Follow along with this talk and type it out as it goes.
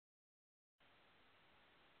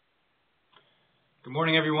Good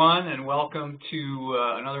morning, everyone, and welcome to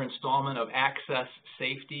another installment of Access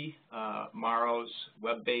Safety, MARO's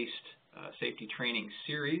web-based safety training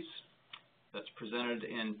series that's presented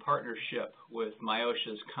in partnership with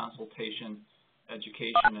MIOSHA's Consultation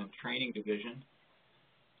Education and Training Division.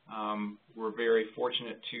 We're very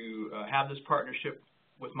fortunate to have this partnership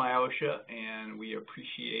with MIOSHA, and we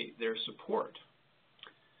appreciate their support.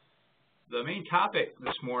 The main topic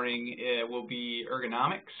this morning will be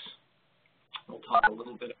ergonomics. We'll talk a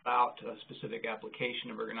little bit about a specific application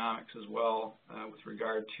of ergonomics as well with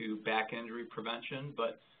regard to back injury prevention,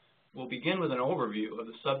 but we'll begin with an overview of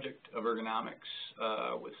the subject of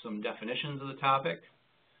ergonomics with some definitions of the topic,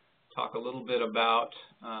 talk a little bit about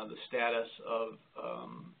the status of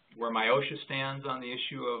where MIOSHA stands on the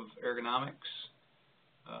issue of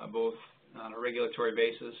ergonomics, both on a regulatory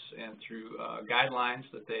basis and through guidelines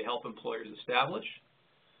that they help employers establish.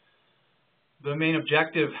 The main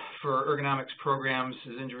objective for ergonomics programs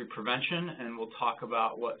is injury prevention, and we'll talk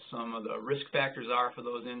about what some of the risk factors are for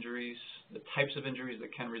those injuries, the types of injuries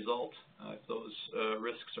that can result if those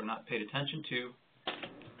risks are not paid attention to.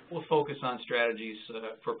 We'll focus on strategies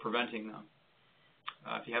for preventing them.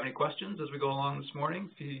 If you have any questions as we go along this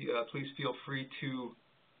morning, please feel free to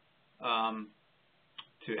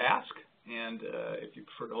ask, and if you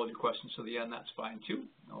prefer to hold your questions to the end, that's fine too.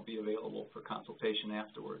 I'll be available for consultation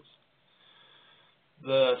afterwards.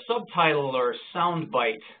 The subtitle or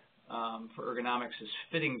soundbite for ergonomics is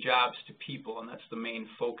fitting jobs to people, and that's the main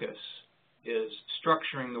focus, is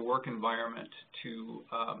structuring the work environment to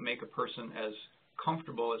make a person as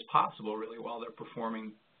comfortable as possible, really, while they're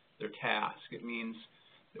performing their task. It means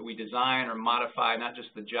that we design or modify not just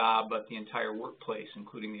the job, but the entire workplace,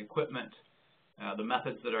 including the equipment, the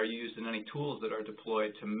methods that are used, and any tools that are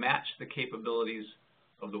deployed to match the capabilities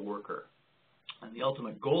of the worker. And the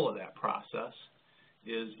ultimate goal of that process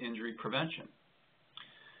is injury prevention.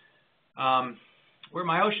 Where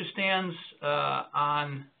MIOSHA stands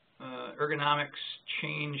on ergonomics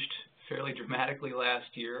changed fairly dramatically last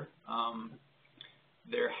year.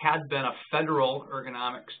 There had been a federal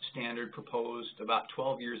ergonomics standard proposed about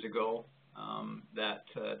 12 years ago that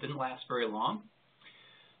didn't last very long.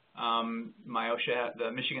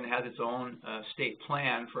 Michigan has its own state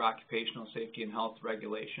plan for occupational safety and health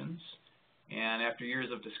regulations. And after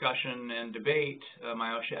years of discussion and debate,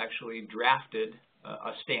 MIOSHA actually drafted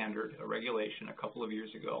a standard, a regulation, a couple of years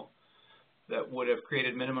ago that would have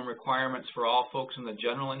created minimum requirements for all folks in the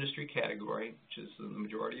general industry category, which is the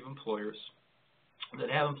majority of employers, that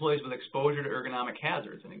have employees with exposure to ergonomic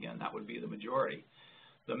hazards, and again, that would be the majority.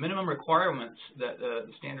 The minimum requirements that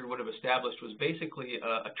the standard would have established was basically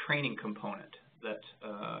a training component that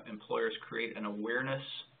employers create an awareness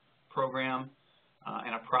program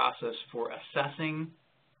and a process for assessing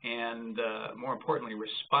and, more importantly,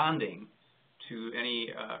 responding to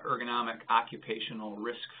any ergonomic occupational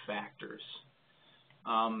risk factors.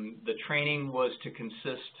 The training was to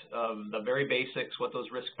consist of the very basics, what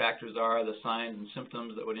those risk factors are, the signs and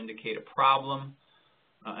symptoms that would indicate a problem,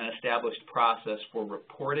 an established process for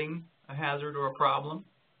reporting a hazard or a problem,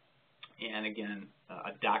 and again,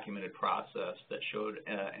 a documented process that showed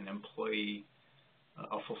an employee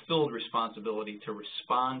a fulfilled responsibility to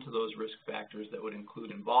respond to those risk factors that would include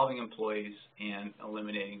involving employees and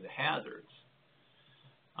eliminating the hazards.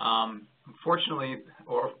 Unfortunately,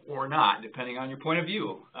 or not, depending on your point of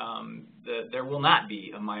view, there will not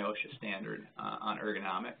be a MIOSHA standard on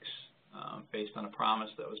ergonomics based on a promise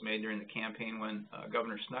that was made during the campaign when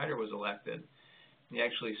Governor Snyder was elected. He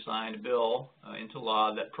actually signed a bill into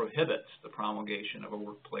law that prohibits the promulgation of a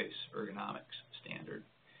workplace ergonomics standard.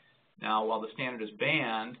 Now, while the standard is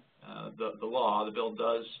banned, the bill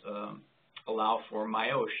does allow for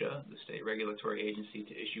MIOSHA, the state regulatory agency,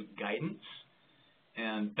 to issue guidance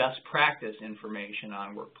and best practice information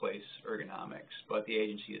on workplace ergonomics, but the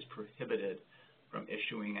agency is prohibited from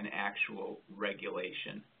issuing an actual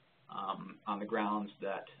regulation on the grounds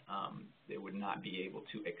that they would not be able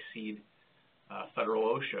to exceed federal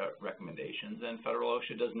OSHA recommendations, and federal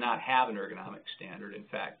OSHA does not have an ergonomic standard. In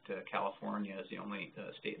fact, California is the only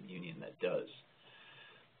state in the union that does.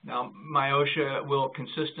 Now, MIOSHA will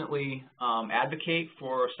consistently advocate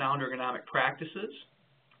for sound ergonomic practices,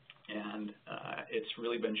 and it's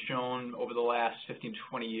really been shown over the last 15 to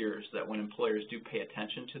 20 years that when employers do pay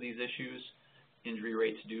attention to these issues, injury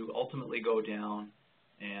rates do ultimately go down,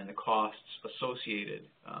 and the costs associated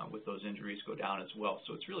with those injuries go down as well.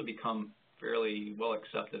 So it's really become fairly well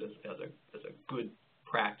accepted as a good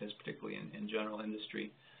practice, particularly in general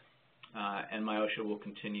industry. And MIOSHA will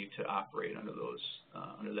continue to operate under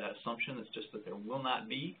that assumption. It's just that there will not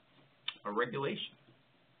be a regulation.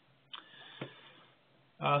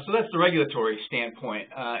 So that's the regulatory standpoint.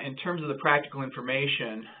 In terms of the practical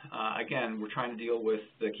information, again, we're trying to deal with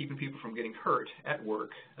keeping people from getting hurt at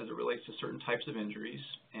work as it relates to certain types of injuries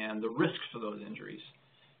and the risks for those injuries.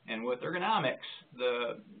 And with ergonomics,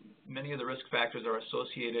 many of the risk factors are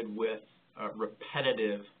associated with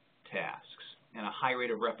repetitive tasks, and a high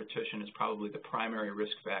rate of repetition is probably the primary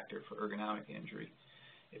risk factor for ergonomic injury.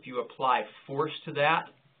 If you apply force to that,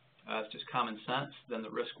 it's just common sense, then the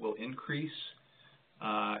risk will increase.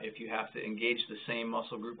 If you have to engage the same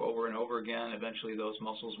muscle group over and over again, eventually those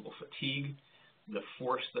muscles will fatigue. The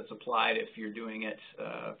force that's applied, if you're doing it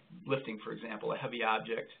lifting, for example, a heavy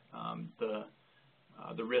object,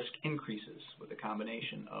 the risk increases with a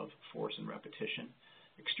combination of force and repetition.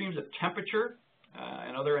 Extremes of temperature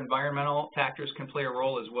and other environmental factors can play a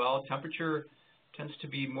role as well. Temperature tends to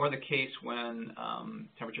be more the case when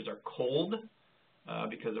temperatures are cold,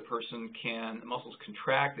 because muscles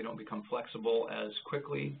contract, they don't become flexible as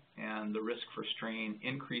quickly, and the risk for strain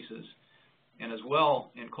increases. And as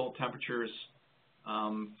well, in cold temperatures,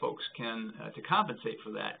 folks can, to compensate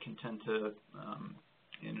for that, can tend to,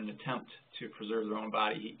 in an attempt to preserve their own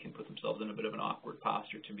body heat, can put themselves in a bit of an awkward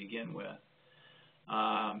posture to begin with.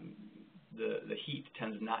 The heat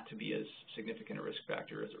tends not to be as significant a risk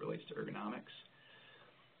factor as it relates to ergonomics.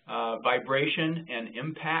 Vibration and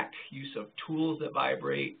impact, use of tools that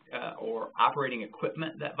vibrate or operating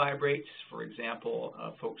equipment that vibrates. For example,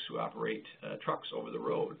 folks who operate trucks over the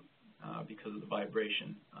road because of the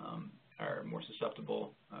vibration are more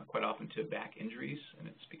susceptible quite often to back injuries, and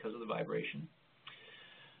it's because of the vibration.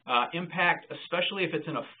 Impact, especially if it's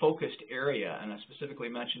in a focused area, and I specifically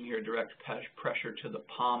mentioned here direct pressure to the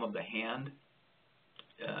palm of the hand.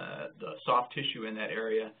 The soft tissue in that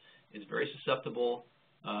area is very susceptible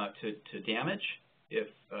to damage if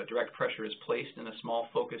direct pressure is placed in a small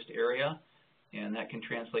focused area, and that can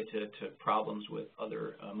translate to problems with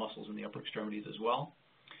other muscles in the upper extremities as well.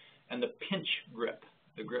 And the pinch grip,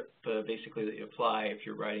 the grip basically that you apply if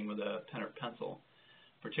you're writing with a pen or pencil,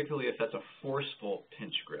 particularly if that's a forceful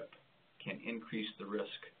pinch grip, can increase the risk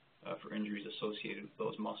for injuries associated with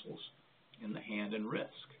those muscles in the hand and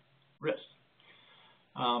wrist.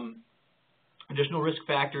 Additional risk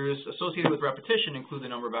factors associated with repetition include the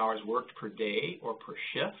number of hours worked per day or per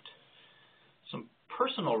shift. Some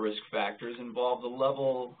personal risk factors involve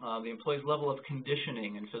the employee's level of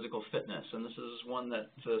conditioning and physical fitness, and this is one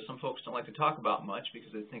that some folks don't like to talk about much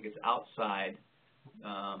because they think it's outside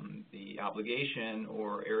the obligation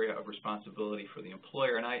or area of responsibility for the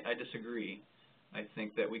employer, and I disagree. I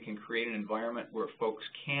think that we can create an environment where folks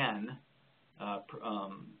can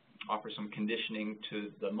offer some conditioning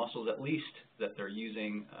to the muscles at least that they're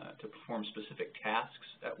using to perform specific tasks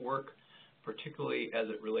at work, particularly as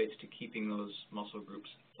it relates to keeping those muscle groups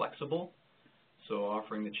flexible. So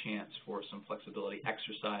offering the chance for some flexibility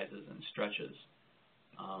exercises and stretches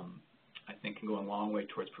I think can go a long way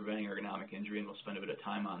towards preventing ergonomic injury, and we'll spend a bit of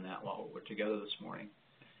time on that while we're together this morning.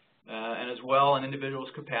 And as well, an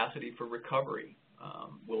individual's capacity for recovery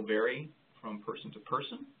will vary from person to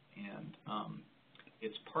person, and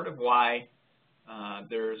it's part of why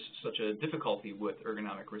there's such a difficulty with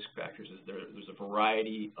ergonomic risk factors. There's a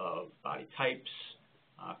variety of body types,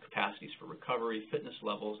 capacities for recovery, fitness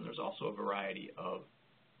levels, and there's also a variety of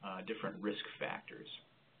different risk factors.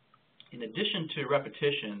 In addition to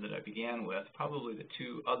repetition that I began with, probably the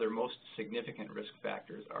two other most significant risk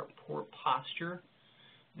factors are poor posture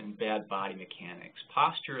and bad body mechanics.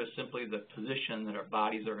 Posture is simply the position that our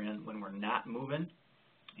bodies are in when we're not moving,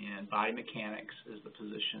 and body mechanics is the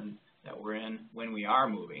position that we're in when we are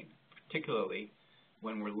moving, particularly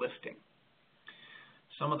when we're lifting.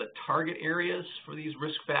 Some of the target areas for these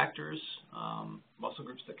risk factors, muscle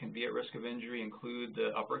groups that can be at risk of injury, include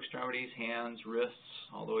the upper extremities, hands, wrists,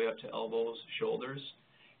 all the way up to elbows, shoulders,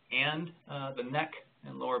 and the neck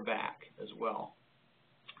and lower back as well.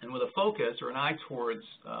 And with a focus or an eye towards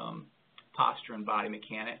posture and body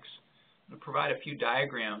mechanics, I'm going to provide a few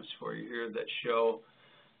diagrams for you here that show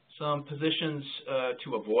some positions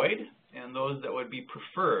to avoid and those that would be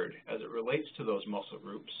preferred as it relates to those muscle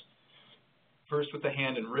groups. First, with the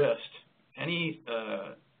hand and wrist, any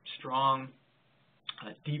strong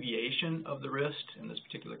deviation of the wrist, in this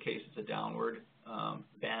particular case it's a downward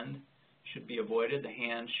bend, should be avoided. The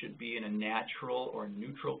hand should be in a natural or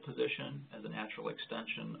neutral position as a natural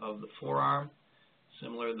extension of the forearm,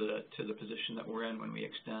 similar to the position that we're in when we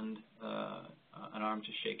extend an arm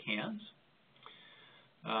to shake hands.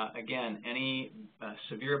 Again, any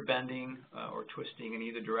severe bending or twisting in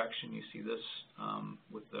either direction, you see this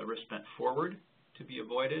with the wrist bent forward to be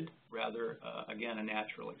avoided, rather, again, a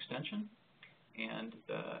natural extension. And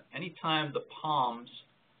anytime the palms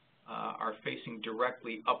are facing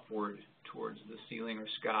directly upward towards the ceiling or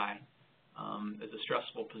sky. It's a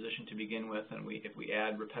stressful position to begin with, and if we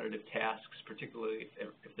add repetitive tasks, particularly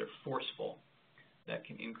if they're forceful, that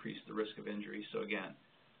can increase the risk of injury. So again,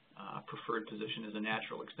 preferred position is a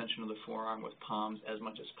natural extension of the forearm with palms as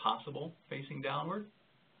much as possible facing downward.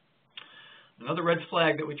 Another red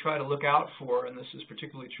flag that we try to look out for, and this is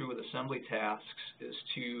particularly true with assembly tasks, is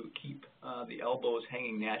to keep the elbows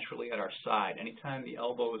hanging naturally at our side. Anytime the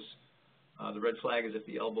elbows, the red flag is if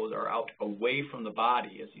the elbows are out away from the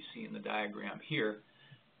body, as you see in the diagram here,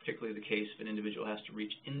 particularly the case if an individual has to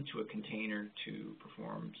reach into a container to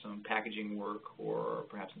perform some packaging work or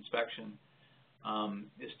perhaps inspection,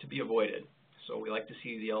 is to be avoided. So we like to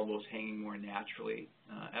see the elbows hanging more naturally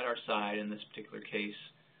at our side. In this particular case,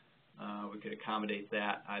 we could accommodate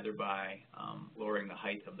that either by lowering the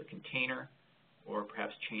height of the container or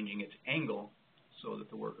perhaps changing its angle so that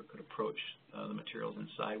the worker could approach the materials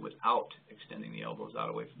inside without extending the elbows out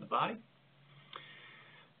away from the body.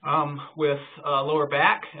 With lower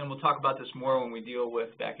back, and we'll talk about this more when we deal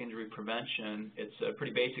with back injury prevention, it's a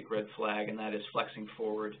pretty basic red flag, and that is flexing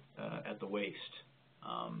forward at the waist.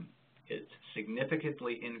 It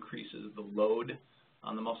significantly increases the load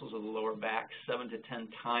on the muscles of the lower back. 7 to 10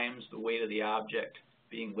 times the weight of the object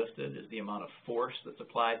being lifted is the amount of force that's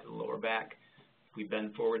applied to the lower back if we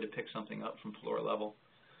bend forward to pick something up from floor level.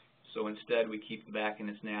 So instead, we keep the back in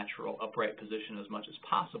its natural upright position as much as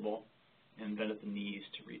possible and bend at the knees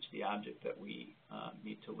to reach the object that we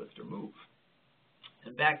need to lift or move.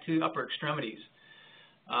 And back to upper extremities.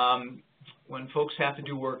 When folks have to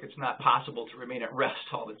do work, it's not possible to remain at rest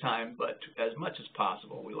all the time, but as much as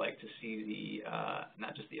possible, we like to see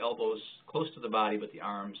not just the elbows close to the body, but the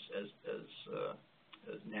arms as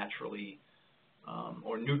naturally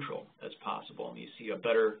or neutral as possible. And you see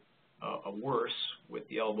a worse with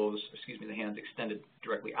the the hands extended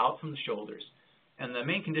directly out from the shoulders. And the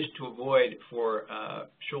main condition to avoid for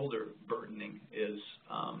shoulder burdening is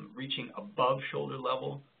reaching above shoulder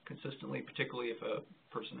level consistently, particularly if a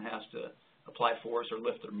person has to apply force or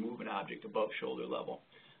lift or move an object above shoulder level.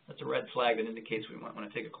 That's a red flag that indicates we might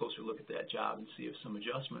want to take a closer look at that job and see if some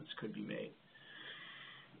adjustments could be made.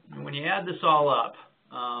 And when you add this all up,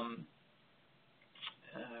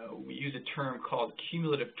 we use a term called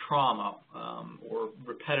cumulative trauma or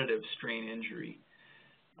repetitive strain injury.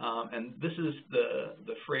 And this is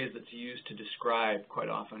the phrase that's used to describe quite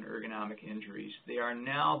often ergonomic injuries. They are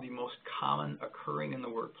now the most common occurring in the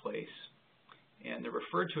workplace, and they're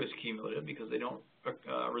referred to as cumulative because they don't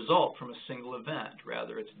result from a single event.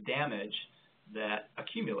 Rather, it's damage that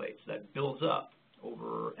accumulates, that builds up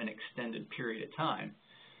over an extended period of time.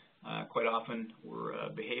 Quite often, we're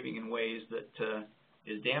behaving in ways that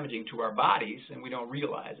is damaging to our bodies, and we don't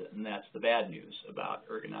realize it, and that's the bad news about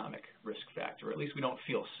ergonomic risk factor, or at least we don't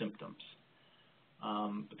feel symptoms.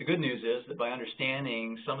 But the good news is that by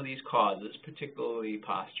understanding some of these causes, particularly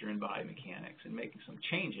posture and body mechanics, and making some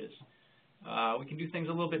changes, we can do things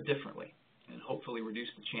a little bit differently and hopefully reduce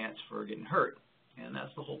the chance for getting hurt. And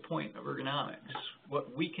that's the whole point of ergonomics.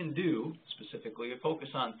 What we can do specifically, we focus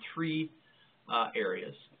on 3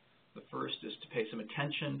 areas. The first is to pay some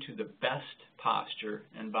attention to the best posture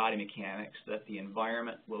and body mechanics that the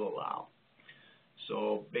environment will allow.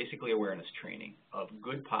 So basically awareness training of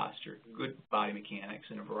good posture, good body mechanics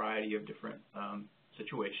in a variety of different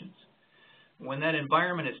situations. When that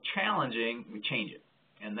environment is challenging, we change it.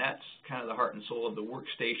 And that's kind of the heart and soul of the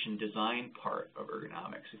workstation design part of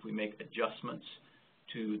ergonomics. If we make adjustments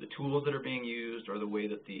to the tools that are being used or the way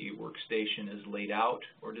that the workstation is laid out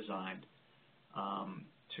or designed,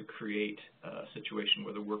 to create a situation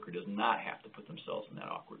where the worker does not have to put themselves in that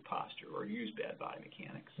awkward posture or use bad body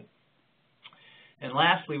mechanics. And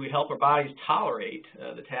lastly, we help our bodies tolerate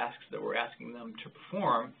the tasks that we're asking them to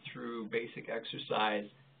perform through basic exercise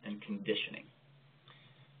and conditioning.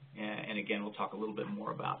 And again, we'll talk a little bit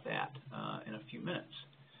more about that in a few minutes.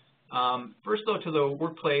 First, though, to the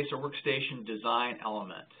workplace or workstation design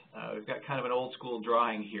element. We've got kind of an old school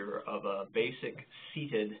drawing here of a basic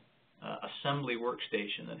seated assembly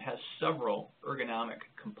workstation that has several ergonomic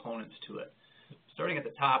components to it. Starting at the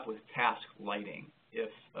top with task lighting. If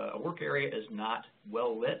a work area is not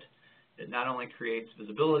well lit, it not only creates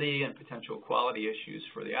visibility and potential quality issues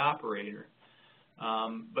for the operator,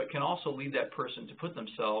 but can also lead that person to put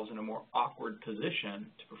themselves in a more awkward position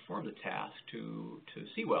to perform the task, to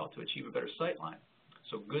see well, to achieve a better sight line.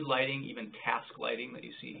 So good lighting, even task lighting that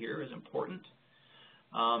you see here, is important.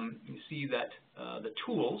 You see that the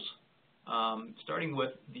tools, starting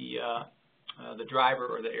with the driver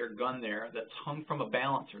or the air gun there, that's hung from a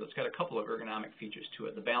balancer. That's got a couple of ergonomic features to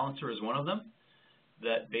it. The balancer is one of them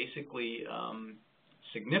that basically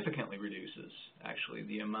significantly reduces, actually,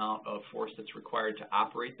 the amount of force that's required to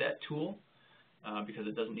operate that tool because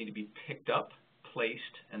it doesn't need to be picked up, placed,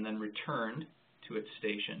 and then returned to its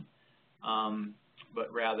station.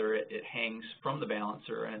 But rather it hangs from the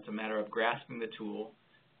balancer, and it's a matter of grasping the tool,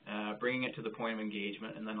 bringing it to the point of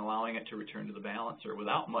engagement, and then allowing it to return to the balancer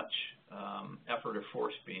without much effort or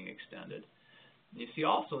force being extended. You see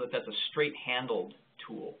also that that's a straight-handled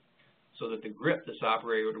tool, so that the grip this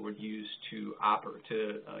operator would use to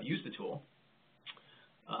use the tool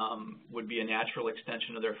would be a natural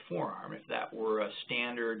extension of their forearm. If that were a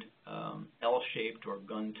standard L-shaped or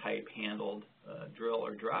gun-type handled drill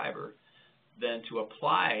or driver, then to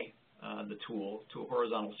apply the tool to a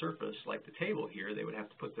horizontal surface like the table here, they would have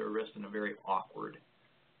to put their wrist in a very awkward,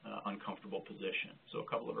 uncomfortable position. So a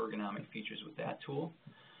couple of ergonomic features with that tool.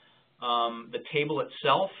 The table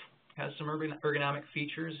itself has some ergonomic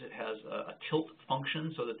features. It has a tilt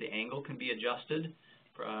function so that the angle can be adjusted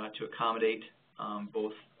to accommodate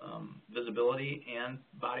both visibility and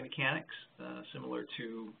body mechanics, similar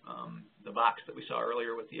to the box that we saw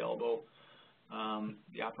earlier with the elbow.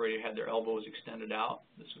 The operator had their elbows extended out.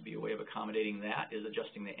 This would be a way of accommodating that, is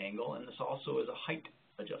adjusting the angle, and this also is a height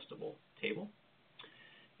adjustable table.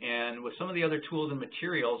 And with some of the other tools and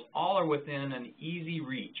materials, all are within an easy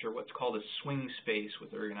reach, or what's called a swing space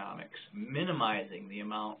with ergonomics, minimizing the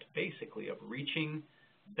amount, basically, of reaching,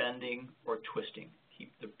 bending, or twisting,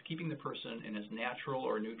 keeping the person in as natural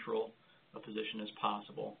or neutral a position as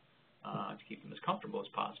possible to keep them as comfortable as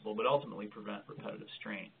possible, but ultimately prevent repetitive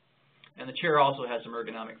strain. And the chair also has some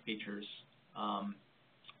ergonomic features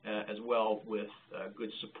as well, with good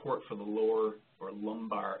support for the lower or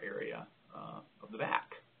lumbar area of the back.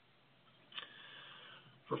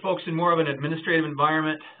 For folks in more of an administrative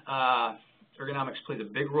environment, ergonomics plays a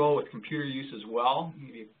big role with computer use as well. I'll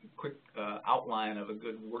give you a quick outline of a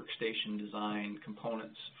good workstation design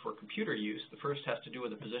components for computer use. The first has to do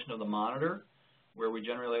with the position of the monitor, where we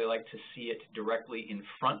generally like to see it directly in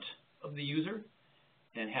front of the user,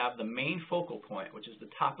 and have the main focal point, which is the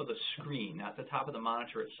top of the screen, not the top of the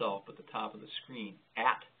monitor itself, but the top of the screen,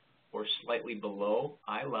 at or slightly below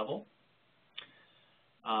eye level.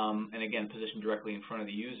 And again, positioned directly in front of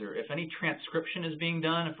the user. If any transcription is being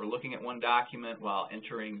done, if we're looking at one document while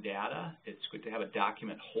entering data, it's good to have a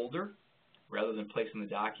document holder rather than placing the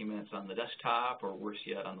documents on the desktop, or worse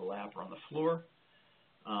yet, on the lap or on the floor.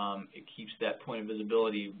 It keeps that point of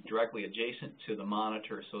visibility directly adjacent to the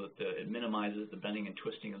monitor so that it minimizes the bending and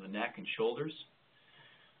twisting of the neck and shoulders.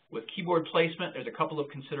 With keyboard placement, there's a couple of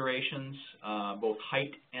considerations, both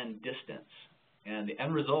height and distance. And the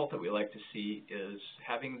end result that we like to see is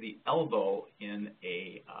having the elbow in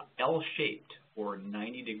a L-shaped or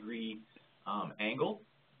 90-degree angle.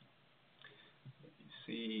 You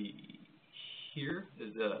see here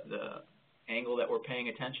is the angle that we're paying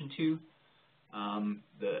attention to.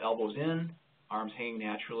 The elbow's in, arms hanging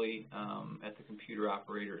naturally at the computer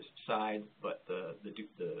operator's side, but the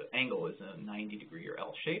angle is a 90-degree or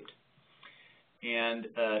L-shaped. And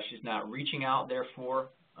she's not reaching out, therefore,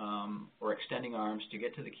 or extending arms to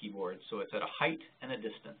get to the keyboard. So it's at a height and a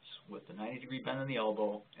distance with the 90-degree bend in the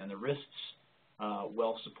elbow and the wrists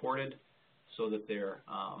well supported so that they're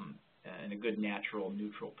in a good natural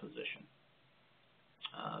neutral position.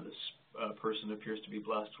 This person appears to be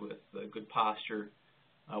blessed with good posture.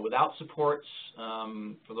 Without supports,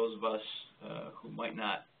 for those of us who might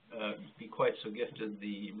not be quite so gifted,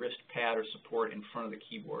 the wrist pad or support in front of the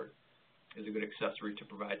keyboard is a good accessory to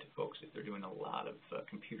provide to folks if they're doing a lot of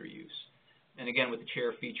computer use. And again, with the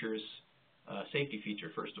chair features, safety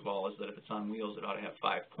feature, first of all, is that if it's on wheels, it ought to have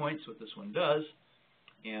 5 points, what this one does,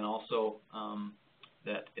 and also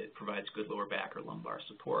that it provides good lower back or lumbar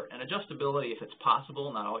support. And adjustability, if it's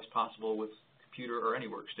possible, not always possible with computer or any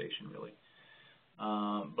workstation really,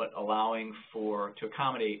 but allowing to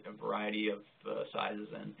accommodate a variety of sizes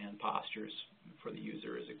and postures for the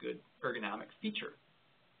user is a good ergonomic feature.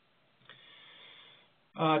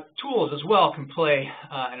 Tools as well can play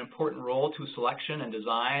an important role to selection and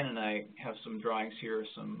design, and I have some drawings here,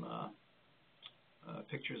 some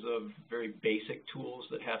pictures of very basic tools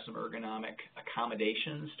that have some ergonomic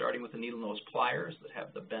accommodations, starting with the needle nose pliers that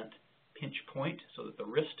have the bent pinch point so that the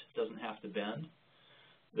wrist doesn't have to bend,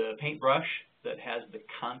 the paintbrush that has the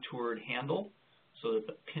contoured handle so that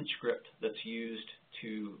the pinch grip that's used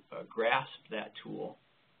to grasp that tool,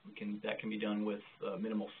 that can be done with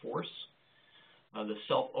minimal force. The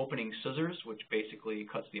self-opening scissors, which basically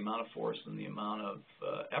cuts the amount of force and the amount of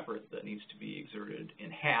effort that needs to be exerted in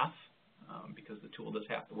half, because the tool does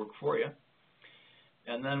have to work for you.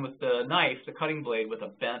 And then with the knife, the cutting blade with a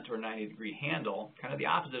bent or 90-degree handle, kind of the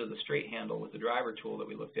opposite of the straight handle with the driver tool that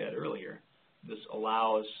we looked at earlier. This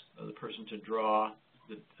allows the person to draw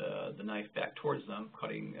the knife back towards them,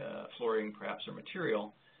 cutting flooring perhaps or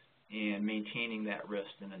material, and maintaining that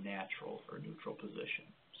wrist in a natural or neutral position.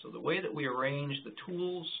 So the way that we arrange the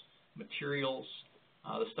tools, materials,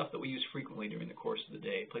 the stuff that we use frequently during the course of the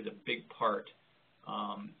day plays a big part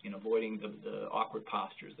in avoiding the awkward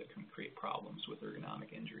postures that can create problems with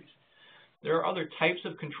ergonomic injuries. There are other types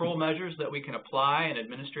of control measures that we can apply, and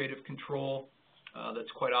administrative control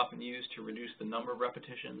that's quite often used to reduce the number of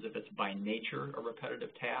repetitions if it's by nature a repetitive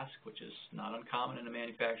task, which is not uncommon in a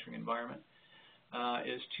manufacturing environment,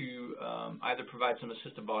 is to either provide some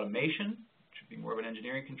assistive automation, which would be more of an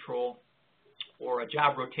engineering control, or a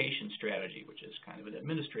job rotation strategy, which is kind of an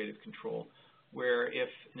administrative control, where if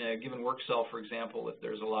in a given work cell, for example, if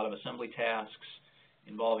there's a lot of assembly tasks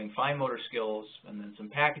involving fine motor skills and then some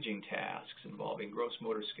packaging tasks involving gross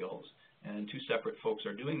motor skills, and two separate folks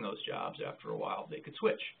are doing those jobs, after a while they could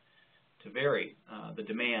switch to vary the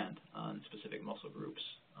demand on specific muscle groups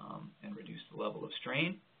and reduce the level of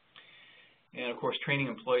strain. And of course, training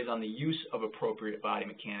employees on the use of appropriate body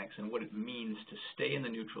mechanics and what it means to stay in the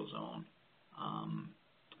neutral zone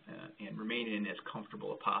and remain in as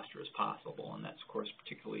comfortable a posture as possible. And that's, of course,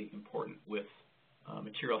 particularly important with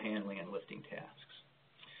material handling and lifting tasks.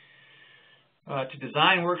 To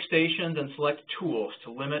design workstations and select tools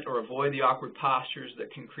to limit or avoid the awkward postures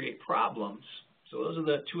that can create problems. So those are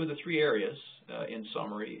the two of the three areas, in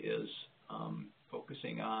summary, is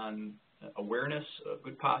focusing on awareness of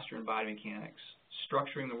good posture and body mechanics,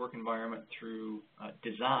 structuring the work environment through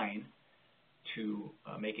design to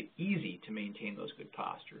make it easy to maintain those good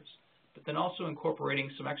postures, but then also incorporating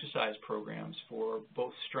some exercise programs for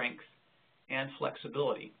both strength and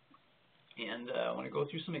flexibility. And I want to go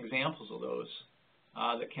through some examples of those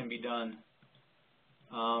that can be done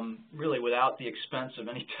really without the expense of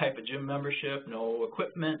any type of gym membership, no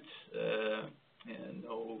equipment, and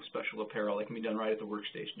no special apparel. They can be done right at the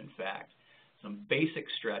workstation, in fact. Some basic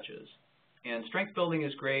stretches. And strength building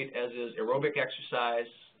is great, as is aerobic exercise.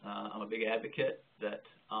 I'm a big advocate that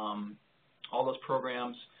all those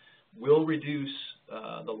programs will reduce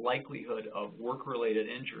the likelihood of work-related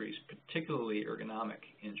injuries, particularly ergonomic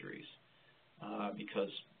injuries, because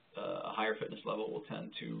a higher fitness level will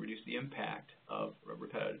tend to reduce the impact of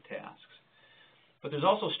repetitive tasks. But there's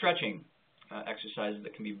also stretching exercises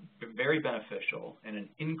that can be very beneficial, and an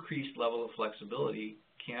increased level of flexibility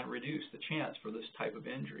can reduce the chance for this type of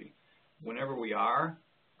injury. Whenever we are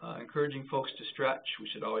encouraging folks to stretch, we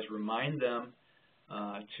should always remind them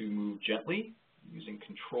to move gently, using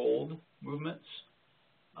controlled movements.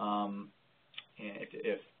 And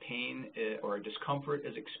if pain or discomfort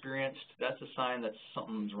is experienced, that's a sign that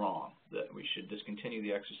something's wrong, that we should discontinue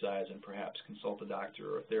the exercise and perhaps consult a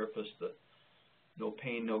doctor or a therapist. The no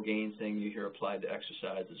pain, no gain thing you hear applied to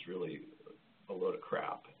exercise is really a load of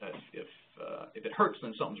crap. If it hurts,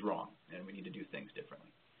 then something's wrong, and we need to do things differently.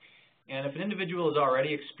 And if an individual is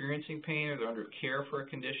already experiencing pain or they're under care for a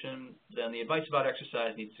condition, then the advice about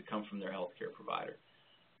exercise needs to come from their healthcare provider.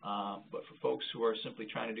 But for folks who are simply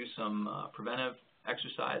trying to do some preventive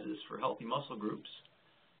exercises for healthy muscle groups,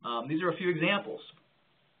 these are a few examples.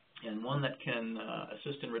 And one that can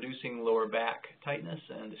assist in reducing lower back tightness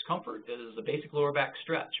and discomfort is a basic lower back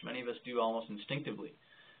stretch. Many of us do almost instinctively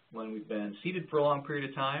when we've been seated for a long period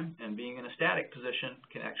of time, and being in a static position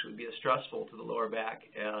can actually be as stressful to the lower back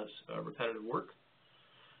as repetitive work.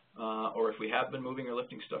 Or if we have been moving or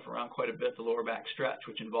lifting stuff around quite a bit, the lower back stretch,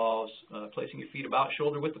 which involves placing your feet about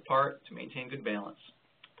shoulder width apart to maintain good balance,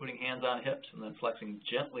 putting hands on hips, and then flexing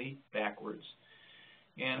gently backwards.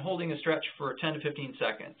 And holding a stretch for 10 to 15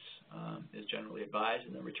 seconds is generally advised,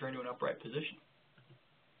 and then return to an upright position.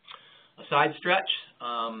 A side stretch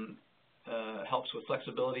helps with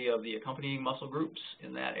flexibility of the accompanying muscle groups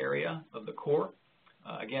in that area of the core.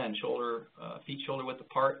 Again, feet shoulder width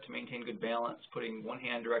apart to maintain good balance, putting one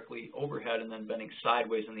hand directly overhead and then bending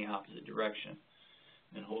sideways in the opposite direction,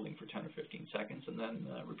 and holding for 10 or 15 seconds, and then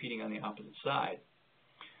repeating on the opposite side.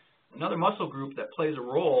 Another muscle group that plays a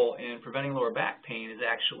role in preventing lower back pain is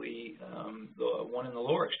actually the one in the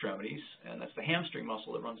lower extremities, and that's the hamstring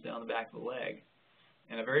muscle that runs down the back of the leg.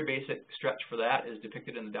 And a very basic stretch for that is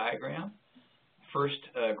depicted in the diagram. First,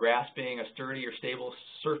 grasping a sturdy or stable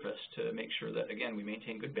surface to make sure that, again, we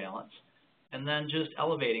maintain good balance. And then just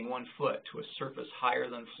elevating one foot to a surface higher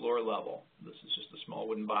than floor level. This is just a small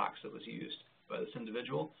wooden box that was used by this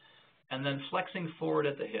individual. And then flexing forward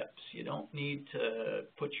at the hips. You don't need to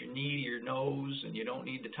put your knee to your nose, and you don't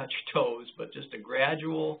need to touch your toes, but just a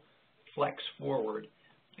gradual flex forward.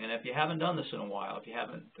 And if you haven't done this in a while, if you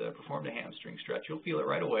haven't performed a hamstring stretch, you'll feel it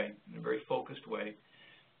right away in a very focused way.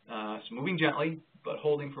 So moving gently, but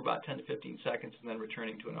holding for about 10 to 15 seconds and then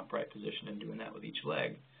returning to an upright position and doing that with each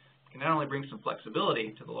leg can not only bring some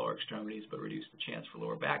flexibility to the lower extremities, but reduce the chance for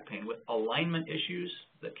lower back pain. With alignment issues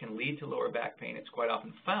that can lead to lower back pain, it's quite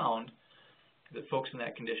often found that folks in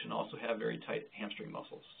that condition also have very tight hamstring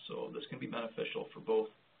muscles. So this can be beneficial for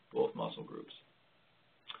both muscle groups.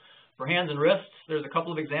 For hands and wrists, there's a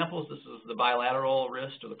couple of examples. This is the bilateral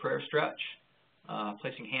wrist or the prayer stretch.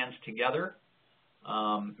 Placing hands together,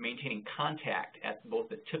 maintaining contact at both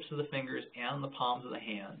the tips of the fingers and the palms of the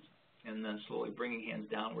hands, and then slowly bringing hands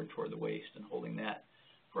downward toward the waist and holding that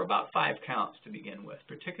for about 5 counts to begin with,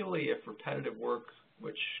 particularly if repetitive work,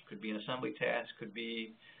 which could be an assembly task, could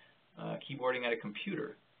be keyboarding at a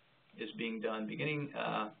computer, is being done, beginning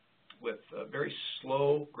with a very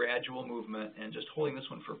slow, gradual movement and just holding this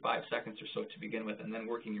one for 5 seconds or so to begin with, and then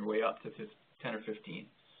working your way up to 10 or 15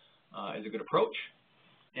 is a good approach.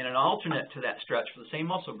 And an alternate to that stretch for the same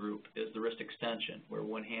muscle group is the wrist extension, where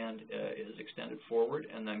one hand is extended forward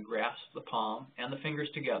and then grasps the palm and the fingers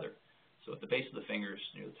together. So at the base of the fingers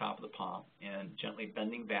near the top of the palm, and gently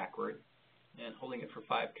bending backward and holding it for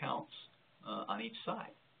 5 counts on each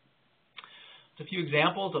side. Just a few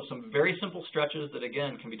examples of some very simple stretches that,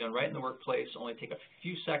 again, can be done right in the workplace, only take a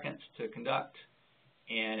few seconds to conduct,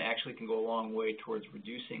 and actually can go a long way towards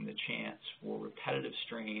reducing the chance for repetitive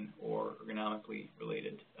strain or ergonomically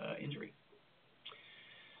related injury.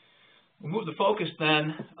 We'll move the focus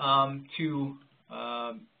then to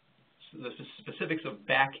the specifics of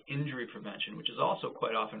back injury prevention, which is also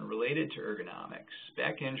quite often related to ergonomics.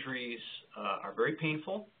 Back injuries are very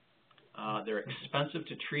painful. They're expensive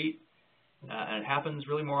to treat. And it happens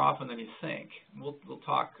really more often than you think. We'll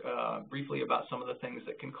talk briefly about some of the things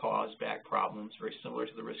that can cause back problems, very similar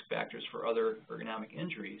to the risk factors for other ergonomic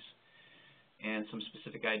injuries, and some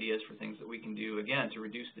specific ideas for things that we can do, again, to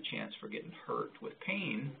reduce the chance for getting hurt. With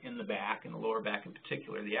pain in the back, and the lower back in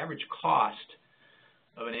particular, the average cost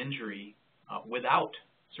of an injury without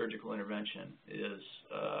surgical intervention is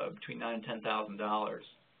between $9,000 and $10,000,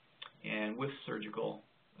 and with surgical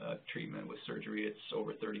treatment, with surgery, it's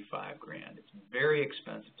over $35,000. It's very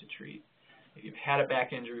expensive to treat. If you've had a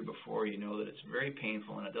back injury before, you know that it's very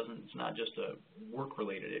painful, and it's not just a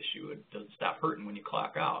work-related issue. It doesn't stop hurting when you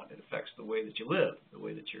clock out. It affects the way that you live, the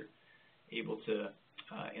way that you're able to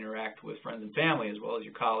interact with friends and family, as well as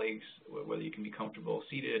your colleagues, whether you can be comfortable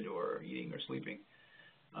seated or eating or sleeping.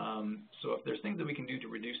 So if there's things that we can do to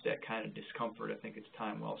reduce that kind of discomfort, I think it's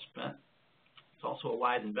time well spent. It's also a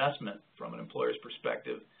wise investment from an employer's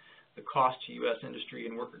perspective. The cost to U.S. industry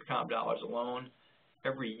in worker comp dollars alone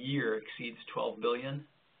every year exceeds $12 billion.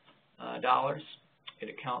 It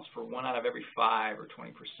accounts for 1 out of every 5 or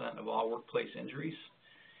 20% of all workplace injuries.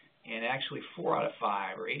 And actually 4 out of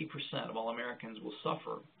 5 or 80% of all Americans will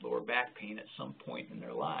suffer lower back pain at some point in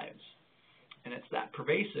their lives. And it's that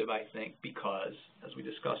pervasive, I think, because, as we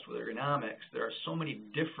discussed with ergonomics, there are so many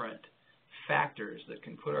different factors that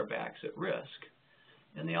can put our backs at risk,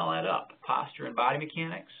 and they all add up. Posture and body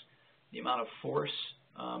mechanics, the amount of force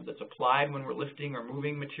that's applied when we're lifting or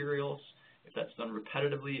moving materials. If that's done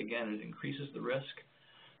repetitively, again, it increases the risk.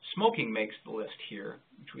 Smoking makes the list here,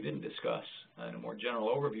 which we didn't discuss in a more general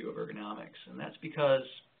overview of ergonomics, and that's because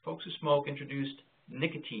folks who smoke introduced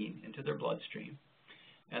nicotine into their bloodstream,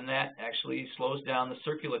 and that actually slows down the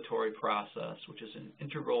circulatory process, which is an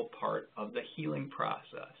integral part of the healing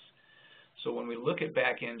process. So when we look at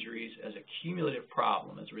back injuries as a cumulative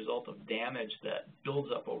problem, as a result of damage that builds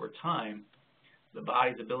up over time, the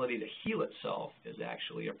body's ability to heal itself is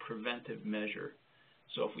actually a preventive measure.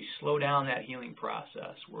 So if we slow down that healing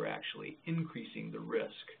process, we're actually increasing the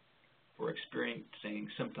risk for experiencing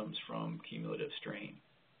symptoms from cumulative strain.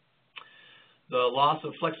 The loss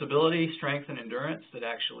of flexibility, strength, and endurance that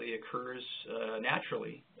actually occurs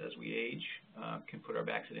naturally as we age can put our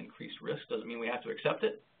backs at increased risk. Doesn't mean we have to accept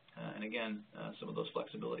it. And again, some of those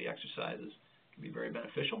flexibility exercises can be very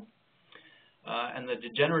beneficial. And the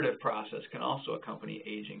degenerative process can also accompany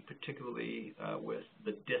aging, particularly with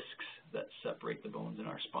the discs that separate the bones in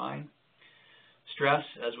our spine. Stress,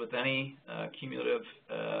 as with any cumulative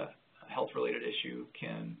health-related issue,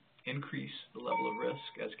 can increase the level of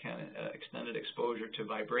risk, as can extended exposure to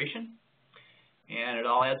vibration. And it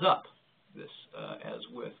all adds up. This, as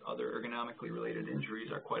with other ergonomically related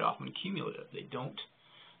injuries, are quite often cumulative. They don't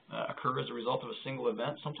occur as a result of a single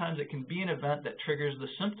event. Sometimes it can be an event that triggers the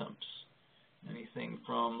symptoms. Anything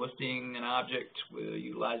from lifting an object,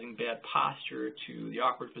 utilizing bad posture, to the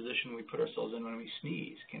awkward position we put ourselves in when we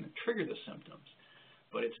sneeze can trigger the symptoms.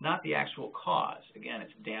 But it's not the actual cause. Again,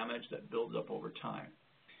 it's damage that builds up over time.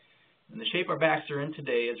 And the shape our backs are in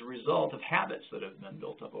today is a result of habits that have been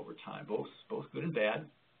built up over time, both good and bad.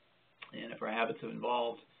 And if our habits have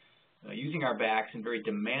involved using our backs in very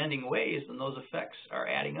demanding ways, then those effects are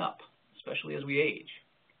adding up, especially as we age.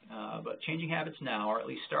 But changing habits now, or at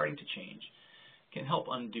least starting to change, can help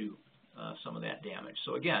undo some of that damage.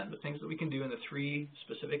 So again, the things that we can do in the 3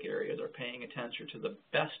 specific areas are paying attention to the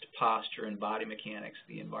best posture and body mechanics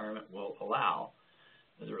the environment will allow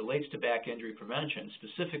as it relates to back injury prevention.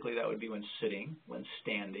 Specifically, that would be when sitting, when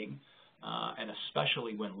standing, and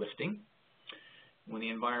especially when lifting. When the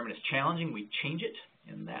environment is challenging, we change it,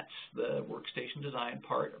 and that's the workstation design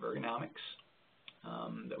part of ergonomics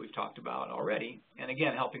that we've talked about already. And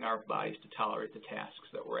again, helping our bodies to tolerate the tasks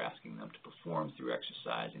that we're asking them to perform through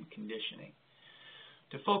exercise and conditioning.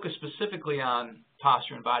 To focus specifically on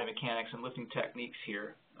posture and body mechanics and lifting techniques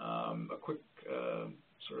here, a quick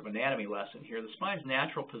sort of anatomy lesson here. The spine's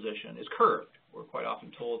natural position is curved. We're quite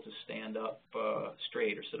often told to stand up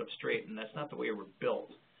straight or sit up straight, and that's not the way we're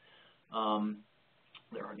built.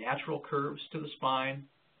 There are natural curves to the spine,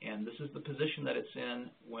 and this is the position that it's in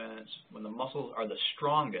when the muscles are the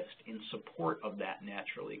strongest in support of that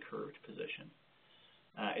naturally curved position.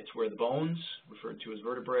 It's where the bones, referred to as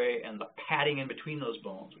vertebrae, and the padding in between those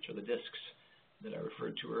bones, which are the discs that I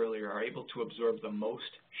referred to earlier, are able to absorb the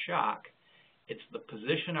most shock. It's the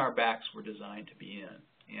position our backs were designed to be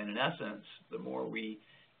in. And in essence, the more we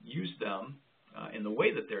use them in the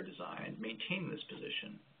way that they're designed, maintain this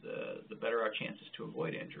position, the better our chances to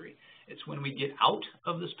avoid injury. It's when we get out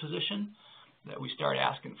of this position that we start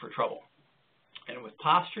asking for trouble. And with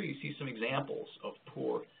posture, you see some examples of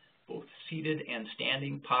poor both seated and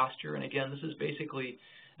standing posture. And again, this is basically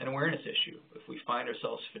an awareness issue. If we find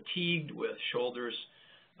ourselves fatigued with shoulders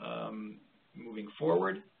moving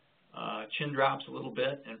forward, chin drops a little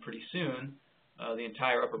bit, and pretty soon the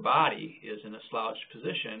entire upper body is in a slouched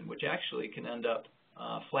position, which actually can end up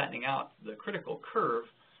flattening out the critical curve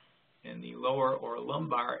in the lower or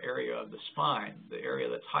lumbar area of the spine. The area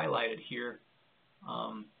that's highlighted here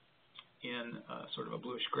in sort of a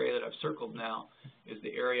bluish gray that I've circled now is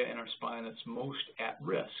the area in our spine that's most at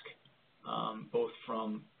risk, both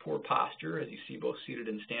from poor posture, as you see both seated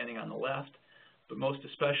and standing on the left, but most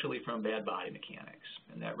especially from bad body mechanics.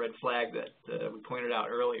 And that red flag that we pointed out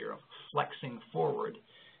earlier, flexing forward,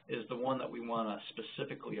 is the one that we want to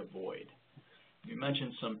specifically avoid. You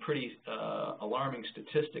mentioned some pretty alarming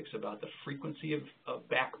statistics about the frequency of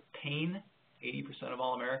back pain. 80% of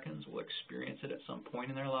all Americans will experience it at some point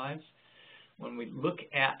in their lives. When we look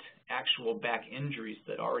at actual back injuries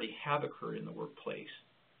that already have occurred in the workplace,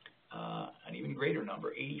 an even greater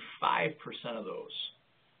number, 85% of those,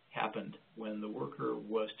 happened when the worker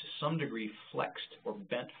was to some degree flexed or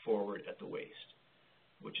bent forward at the waist,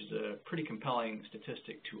 which is a pretty compelling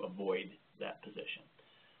statistic to avoid that position.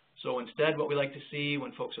 So instead, what we like to see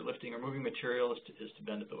when folks are lifting or moving material is to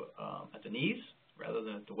bend at the knees rather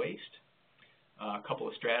than at the waist. A couple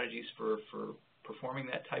of strategies for performing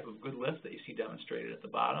that type of good lift that you see demonstrated at the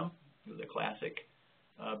bottom, the classic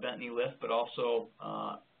bent knee lift, but also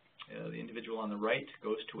the individual on the right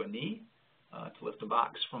goes to a knee to lift a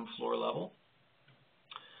box from floor level.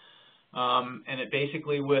 And it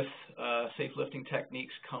basically, with safe lifting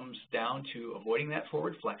techniques, comes down to avoiding that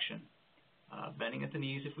forward flexion, bending at the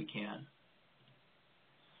knees if we can,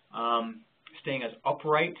 staying as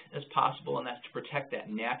upright as possible, and that's to protect that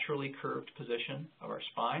naturally curved position of our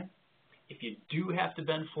spine. If you do have to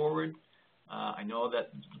bend forward, I know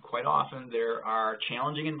that quite often there are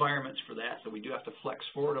challenging environments for that, so we do have to flex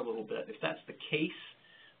forward a little bit. If that's the case,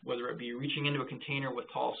 whether it be reaching into a container with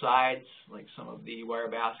tall sides, like some of the wire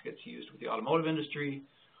baskets used with the automotive industry,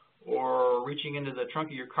 or reaching into the trunk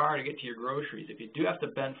of your car to get to your groceries, if you do have to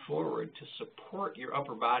bend forward to support your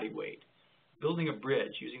upper body weight, building a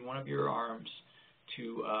bridge, using one of your arms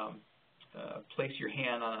to place your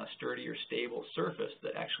hand on a sturdy or stable surface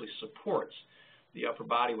that actually supports the upper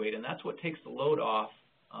body weight, and that's what takes the load off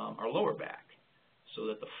our lower back, so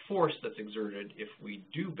that the force that's exerted if we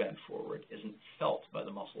do bend forward isn't felt by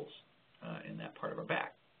the muscles in that part of our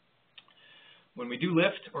back. When we do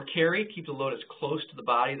lift or carry, keep the load as close to the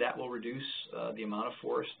body. That will reduce the amount of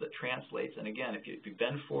force that translates. And again, if you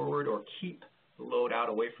bend forward or keep the load out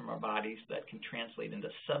away from our bodies, that can translate into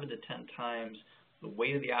 7 to 10 times the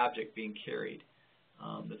weight of the object being carried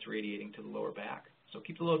that's radiating to the lower back. So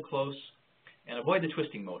keep the load close and avoid the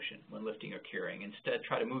twisting motion when lifting or carrying. Instead,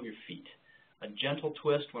 try to move your feet. A gentle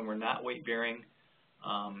twist when we're not weight-bearing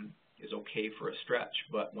is okay for a stretch,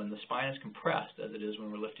 but when the spine is compressed, as it is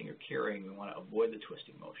when we're lifting or carrying, we want to avoid the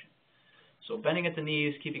twisting motion. So bending at the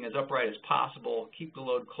knees, keeping as upright as possible, keep the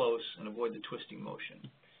load close, and avoid the twisting motion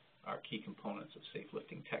are key components of safe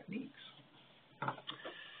lifting techniques.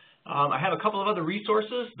 I have a couple of other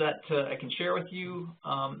resources that I can share with you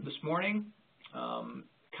this morning.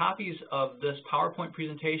 Copies of this PowerPoint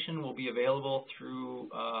presentation will be available through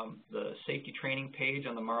the safety training page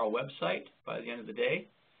on the MARL website by the end of the day.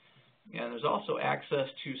 And there's also access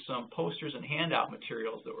to some posters and handout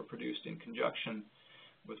materials that were produced in conjunction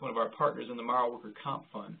with one of our partners in the MARL Worker Comp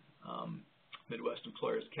Fund, Midwest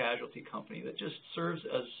Employers Casualty Company, that just serves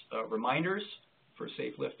as reminders for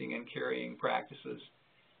safe lifting and carrying practices,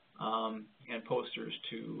 and posters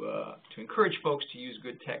to encourage folks to use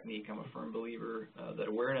good technique. I'm a firm believer that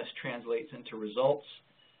awareness translates into results,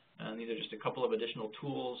 and these are just a couple of additional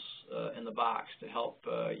tools in the box to help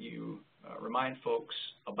you remind folks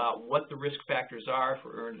about what the risk factors are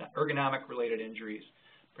for ergonomic-related injuries,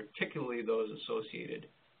 particularly those associated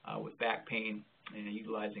with back pain and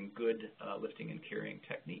utilizing good lifting and carrying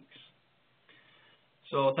techniques.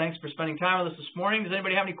 So thanks for spending time with us this morning. Does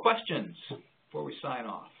anybody have any questions before we sign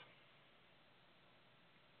off?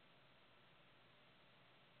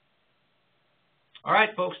 All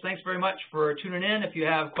right, folks, thanks very much for tuning in. If you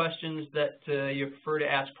have questions that you prefer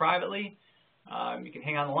to ask privately, you can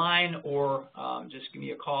hang on the line or just give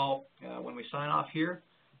me a call when we sign off here.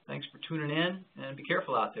 Thanks for tuning in, and be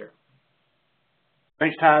careful out there.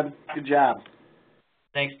 Thanks, Todd. Good job.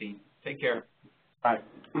 Thanks, Dean. Take care. Bye.